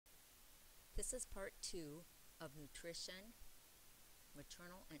This is part 2 of Nutrition,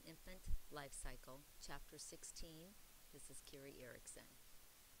 Maternal and Infant Life Cycle, Chapter 16. This is Carrie Erickson.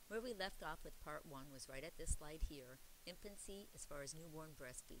 Where we left off with part 1 was right at this slide here, infancy as far as newborn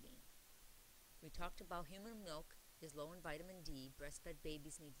breastfeeding. We talked about human milk is low in vitamin D. Breastfed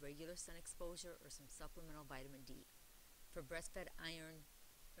babies need regular sun exposure or some supplemental vitamin D. For breastfed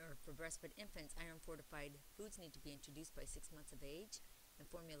infants, iron-fortified foods need to be introduced by 6 months of age, and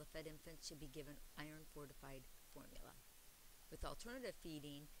formula-fed infants should be given iron-fortified formula. With alternative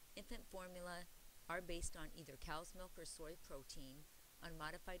feeding, infant formula are based on either cow's milk or soy protein.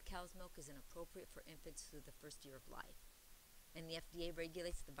 Unmodified cow's milk is inappropriate for infants through the first year of life. And the FDA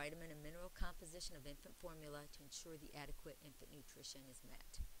regulates the vitamin and mineral composition of infant formula to ensure the adequate infant nutrition is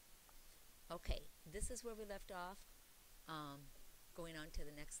met. Okay, this is where we left off. Going on to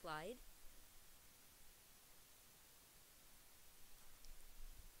the next slide.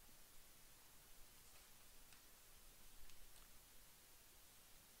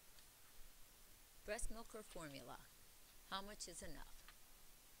 Breast milk or formula? How much is enough?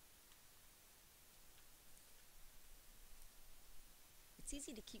 It's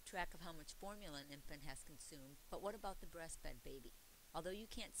easy to keep track of how much formula an infant has consumed, but what about the breastfed baby? Although you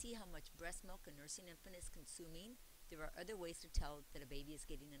can't see how much breast milk a nursing infant is consuming, there are other ways to tell that a baby is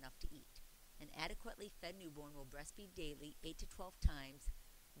getting enough to eat. An adequately fed newborn will breastfeed daily 8 to 12 times,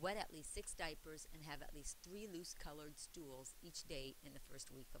 wet at least 6 diapers, and have at least 3 loose-colored stools each day in the first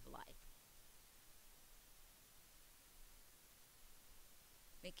week of life.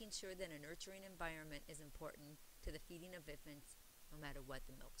 Making sure that a nurturing environment is important to the feeding of infants, no matter what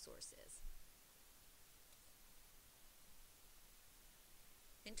the milk source is.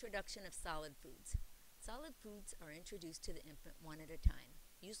 Introduction of solid foods. Solid foods are introduced to the infant one at a time,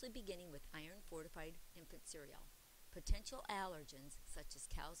 usually beginning with iron-fortified infant cereal. Potential allergens, such as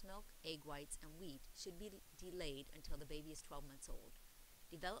cow's milk, egg whites, and wheat, should be delayed until the baby is 12 months old.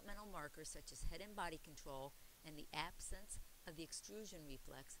 Developmental markers such as head and body control and the absence of the extrusion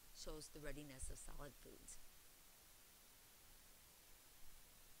reflex shows the readiness of solid foods.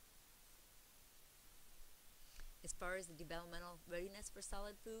 As far as the developmental readiness for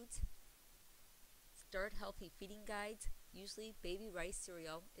solid foods, start healthy feeding guides. Usually baby rice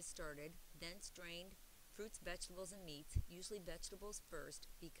cereal is started, then strained fruits, vegetables, and meats, usually vegetables first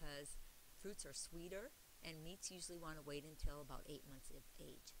because fruits are sweeter and meats usually want to wait until about 8 months of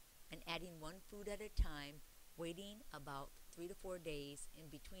age. And adding one food at a time, waiting about 3 to 4 days in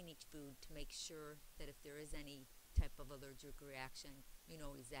between each food to make sure that if there is any type of allergic reaction, you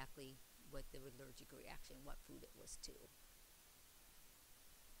know exactly what the allergic reaction, what food it was to.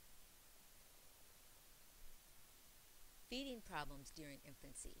 Feeding problems during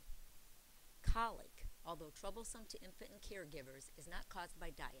infancy. Colic, although troublesome to infant and caregivers, is not caused by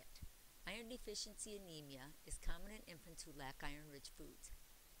diet. Iron deficiency anemia is common in infants who lack iron-rich foods.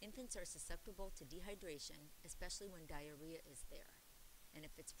 Infants are susceptible to dehydration, especially when diarrhea is there, and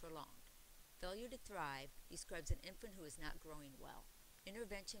if it's prolonged. Failure to thrive describes an infant who is not growing well.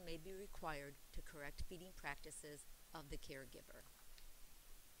 Intervention may be required to correct feeding practices of the caregiver.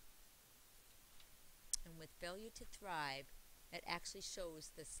 And with failure to thrive, it actually shows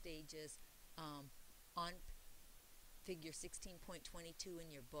the stages on figure 16.22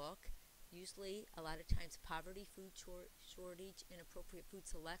 in your book. Usually, a lot of times, poverty, food shortage, inappropriate food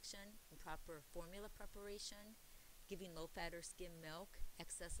selection, improper formula preparation, giving low-fat or skim milk,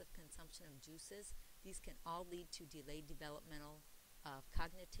 excessive consumption of juices. These can all lead to delayed developmental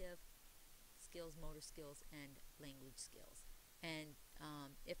cognitive skills, motor skills, and language skills. And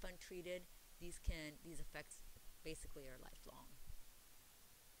if untreated, these effects basically are lifelong.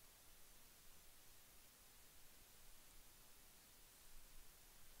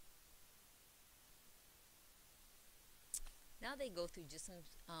 Now they go through just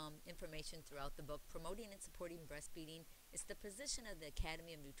some information throughout the book. Promoting and supporting breastfeeding is the position of the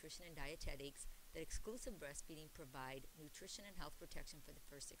Academy of Nutrition and Dietetics that exclusive breastfeeding provide nutrition and health protection for the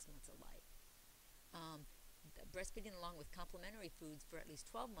first 6 months of life. Breastfeeding along with complementary foods for at least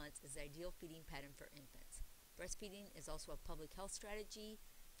 12 months is the ideal feeding pattern for infants. Breastfeeding is also a public health strategy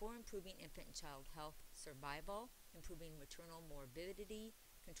for improving infant and child health survival, improving maternal morbidity,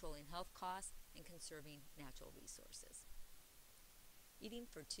 controlling health costs, and conserving natural resources. Eating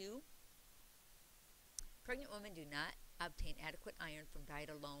for 2. Pregnant women do not obtain adequate iron from diet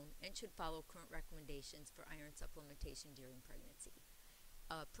alone and should follow current recommendations for iron supplementation during pregnancy.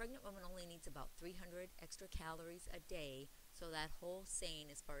 A pregnant woman only needs about 300 extra calories a day, so that whole saying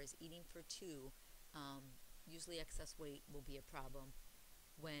as far as eating for 2, usually excess weight will be a problem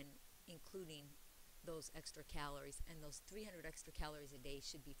when including those extra calories, and those 300 extra calories a day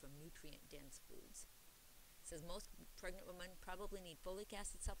should be from nutrient-dense foods. It says most pregnant women probably need folic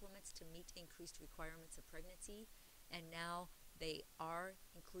acid supplements to meet increased requirements of pregnancy, and now they are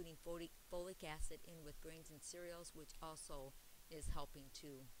including folic acid in with grains and cereals, which also is helping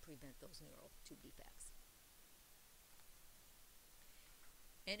to prevent those neural tube defects.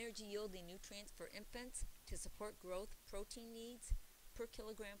 Energy-yielding nutrients for infants to support growth. Protein needs per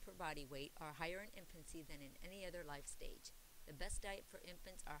kilogram per body weight are higher in infancy than in any other life stage. The best diet for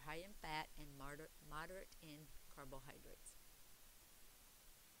infants are high in fat and moderate in carbohydrates.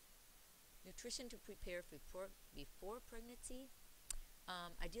 Nutrition to prepare before pregnancy.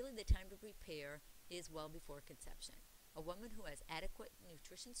 Ideally, the time to prepare is well before conception. A woman who has adequate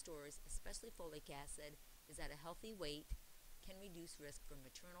nutrition stores, especially folic acid, is at a healthy weight, can reduce risk for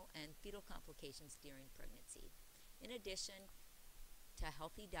maternal and fetal complications during pregnancy. In addition to a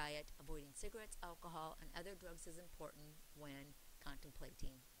healthy diet, avoiding cigarettes, alcohol, and other drugs is important when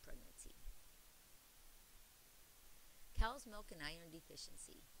contemplating pregnancy. Cow's milk and iron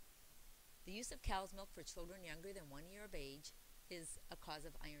deficiency. The use of cow's milk for children younger than 1 year of age is a cause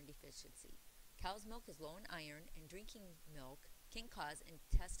of iron deficiency. Cow's milk is low in iron, and drinking milk can cause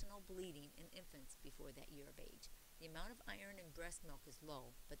intestinal bleeding in infants before that year of age. The amount of iron in breast milk is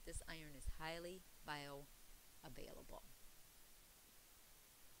low, but this iron is highly bioavailable.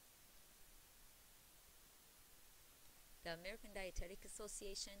 The American Dietetic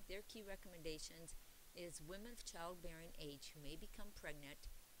Association, their key recommendations is women of childbearing age who may become pregnant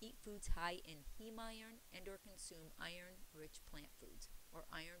eat foods high in heme iron and or consume iron-rich plant foods or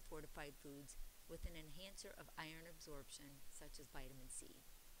iron-fortified foods with an enhancer of iron absorption such as vitamin C.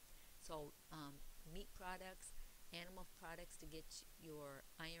 So meat products, animal products to get your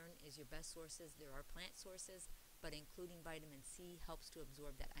iron is your best sources. There are plant sources, but including vitamin C helps to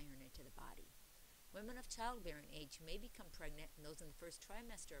absorb that iron into the body. Women of childbearing age who may become pregnant and those in the first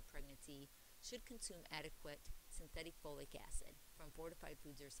trimester of pregnancy should consume adequate synthetic folic acid from fortified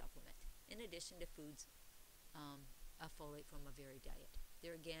foods or supplement, in addition to foods a folate from a varied diet.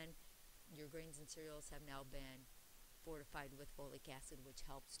 There again, your grains and cereals have now been fortified with folic acid, which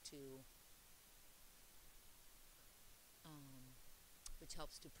helps to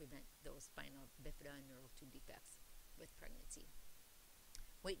prevent those spinal bifida and neural tube defects with pregnancy.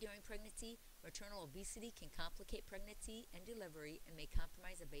 Weight during pregnancy. Maternal obesity can complicate pregnancy and delivery and may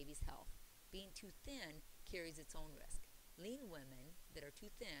compromise a baby's health. Being too thin carries its own risk. Lean women that are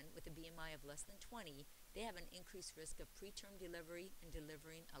too thin with a BMI of less than 20, they have an increased risk of preterm delivery and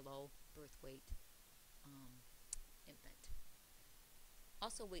delivering a low birth weight infant.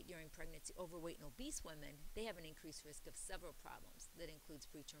 Also, weight during pregnancy. Overweight and obese women, they have an increased risk of several problems that includes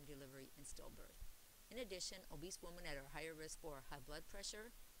preterm delivery and stillbirth. In addition, obese women at a higher risk for high blood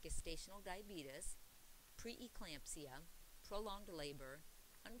pressure, gestational diabetes, preeclampsia, prolonged labor,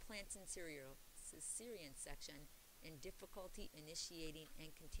 unplanned cesarean section, and difficulty initiating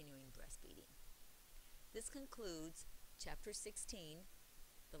and continuing breastfeeding. This concludes Chapter 16,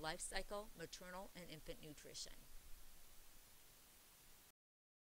 the life cycle, maternal and infant nutrition.